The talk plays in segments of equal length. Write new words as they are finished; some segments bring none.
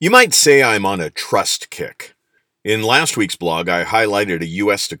You might say I'm on a trust kick. In last week's blog, I highlighted a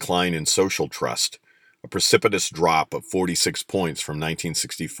U.S. decline in social trust, a precipitous drop of 46 points from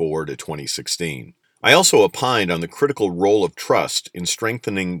 1964 to 2016. I also opined on the critical role of trust in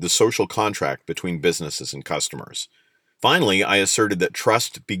strengthening the social contract between businesses and customers. Finally, I asserted that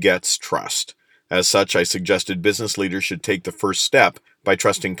trust begets trust. As such, I suggested business leaders should take the first step by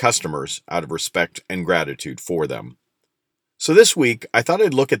trusting customers out of respect and gratitude for them. So this week, I thought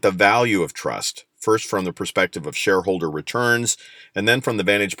I'd look at the value of trust, first from the perspective of shareholder returns, and then from the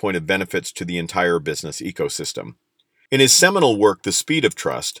vantage point of benefits to the entire business ecosystem. In his seminal work, The Speed of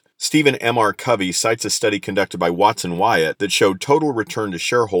Trust, Stephen M.R. Covey cites a study conducted by Watson Wyatt that showed total return to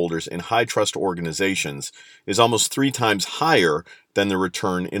shareholders in high-trust organizations is almost 3 times higher than the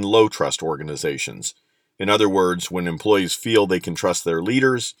return in low-trust organizations. In other words, when employees feel they can trust their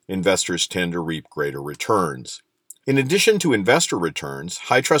leaders, investors tend to reap greater returns. In addition to investor returns,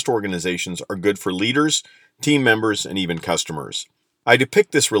 high-trust organizations are good for leaders, team members, and even customers. I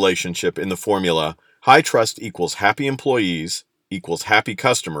depict this relationship in the formula high trust equals happy employees, equals happy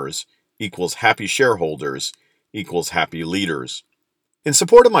customers, equals happy shareholders, equals happy leaders. In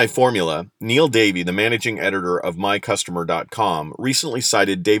support of my formula, Neil Davey, the managing editor of MyCustomer.com, recently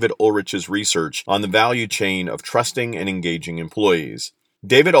cited David Ulrich's research on the value chain of trusting and engaging employees.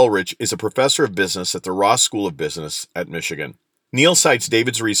 David Ulrich is a professor of business at the Ross School of Business at Michigan. Neil cites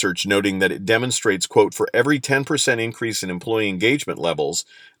David's research, noting that it demonstrates, quote, for every 10% increase in employee engagement levels,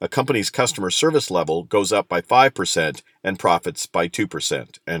 a company's customer service level goes up by 5% and profits by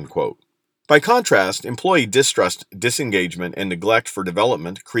 2%, end quote. By contrast, employee distrust, disengagement, and neglect for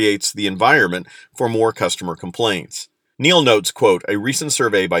development creates the environment for more customer complaints. Neil notes, quote, a recent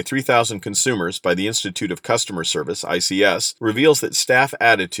survey by 3,000 consumers by the Institute of Customer Service, ICS, reveals that staff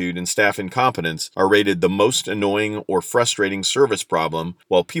attitude and staff incompetence are rated the most annoying or frustrating service problem,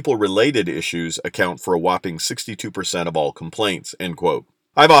 while people-related issues account for a whopping 62% of all complaints, end quote.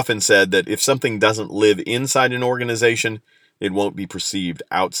 I've often said that if something doesn't live inside an organization, it won't be perceived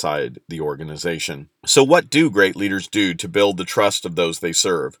outside the organization. So what do great leaders do to build the trust of those they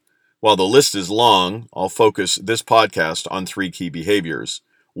serve? While the list is long, I'll focus this podcast on 3 key behaviors.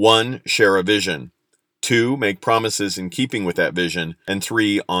 1, share a vision. 2, make promises in keeping with that vision. And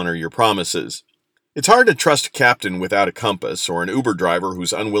 3, honor your promises. It's hard to trust a captain without a compass or an Uber driver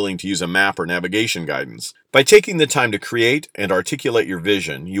who's unwilling to use a map or navigation guidance. By taking the time to create and articulate your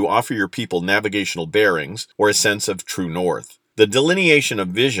vision, you offer your people navigational bearings or a sense of true north. The delineation of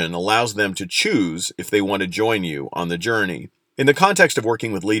vision allows them to choose if they want to join you on the journey. In the context of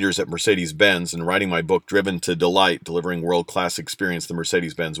working with leaders at Mercedes-Benz and writing my book Driven to Delight, Delivering World-Class Experience the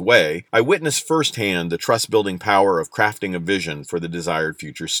Mercedes-Benz Way, I witnessed firsthand the trust-building power of crafting a vision for the desired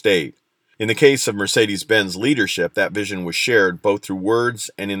future state. In the case of Mercedes-Benz leadership, that vision was shared both through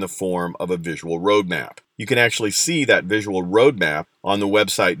words and in the form of a visual roadmap. You can actually see that visual roadmap on the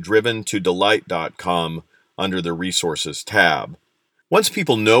website driventodelight.com under the Resources tab. Once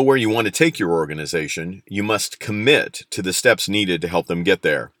people know where you want to take your organization, you must commit to the steps needed to help them get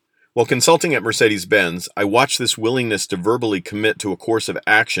there. While consulting at Mercedes-Benz, I watched this willingness to verbally commit to a course of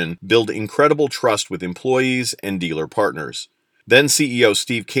action build incredible trust with employees and dealer partners. Then CEO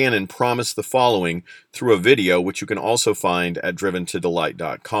Steve Cannon promised the following through a video, which you can also find at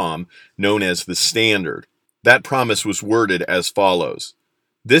driventodelight.com, known as The Standard. That promise was worded as follows.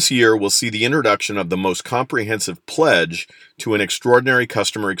 This year will see the introduction of the most comprehensive pledge to an extraordinary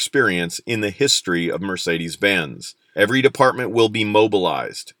customer experience in the history of Mercedes-Benz. Every department will be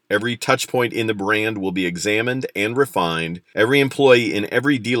mobilized. Every touchpoint in the brand will be examined and refined. Every employee in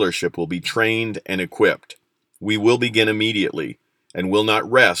every dealership will be trained and equipped. We will begin immediately and will not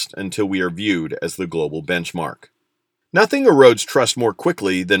rest until we are viewed as the global benchmark. Nothing erodes trust more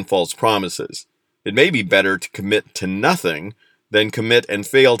quickly than false promises. It may be better to commit to nothing than commit and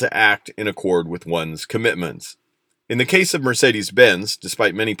fail to act in accord with one's commitments. In the case of Mercedes-Benz,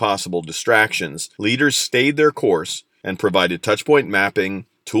 despite many possible distractions, leaders stayed their course and provided touchpoint mapping,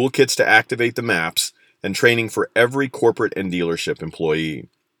 toolkits to activate the maps, and training for every corporate and dealership employee.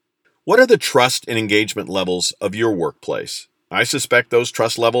 What are the trust and engagement levels of your workplace? I suspect those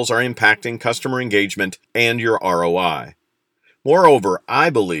trust levels are impacting customer engagement and your ROI. Moreover, I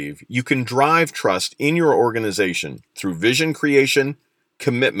believe you can drive trust in your organization through vision creation,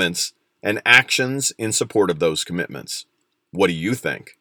 commitments, and actions in support of those commitments. What do you think?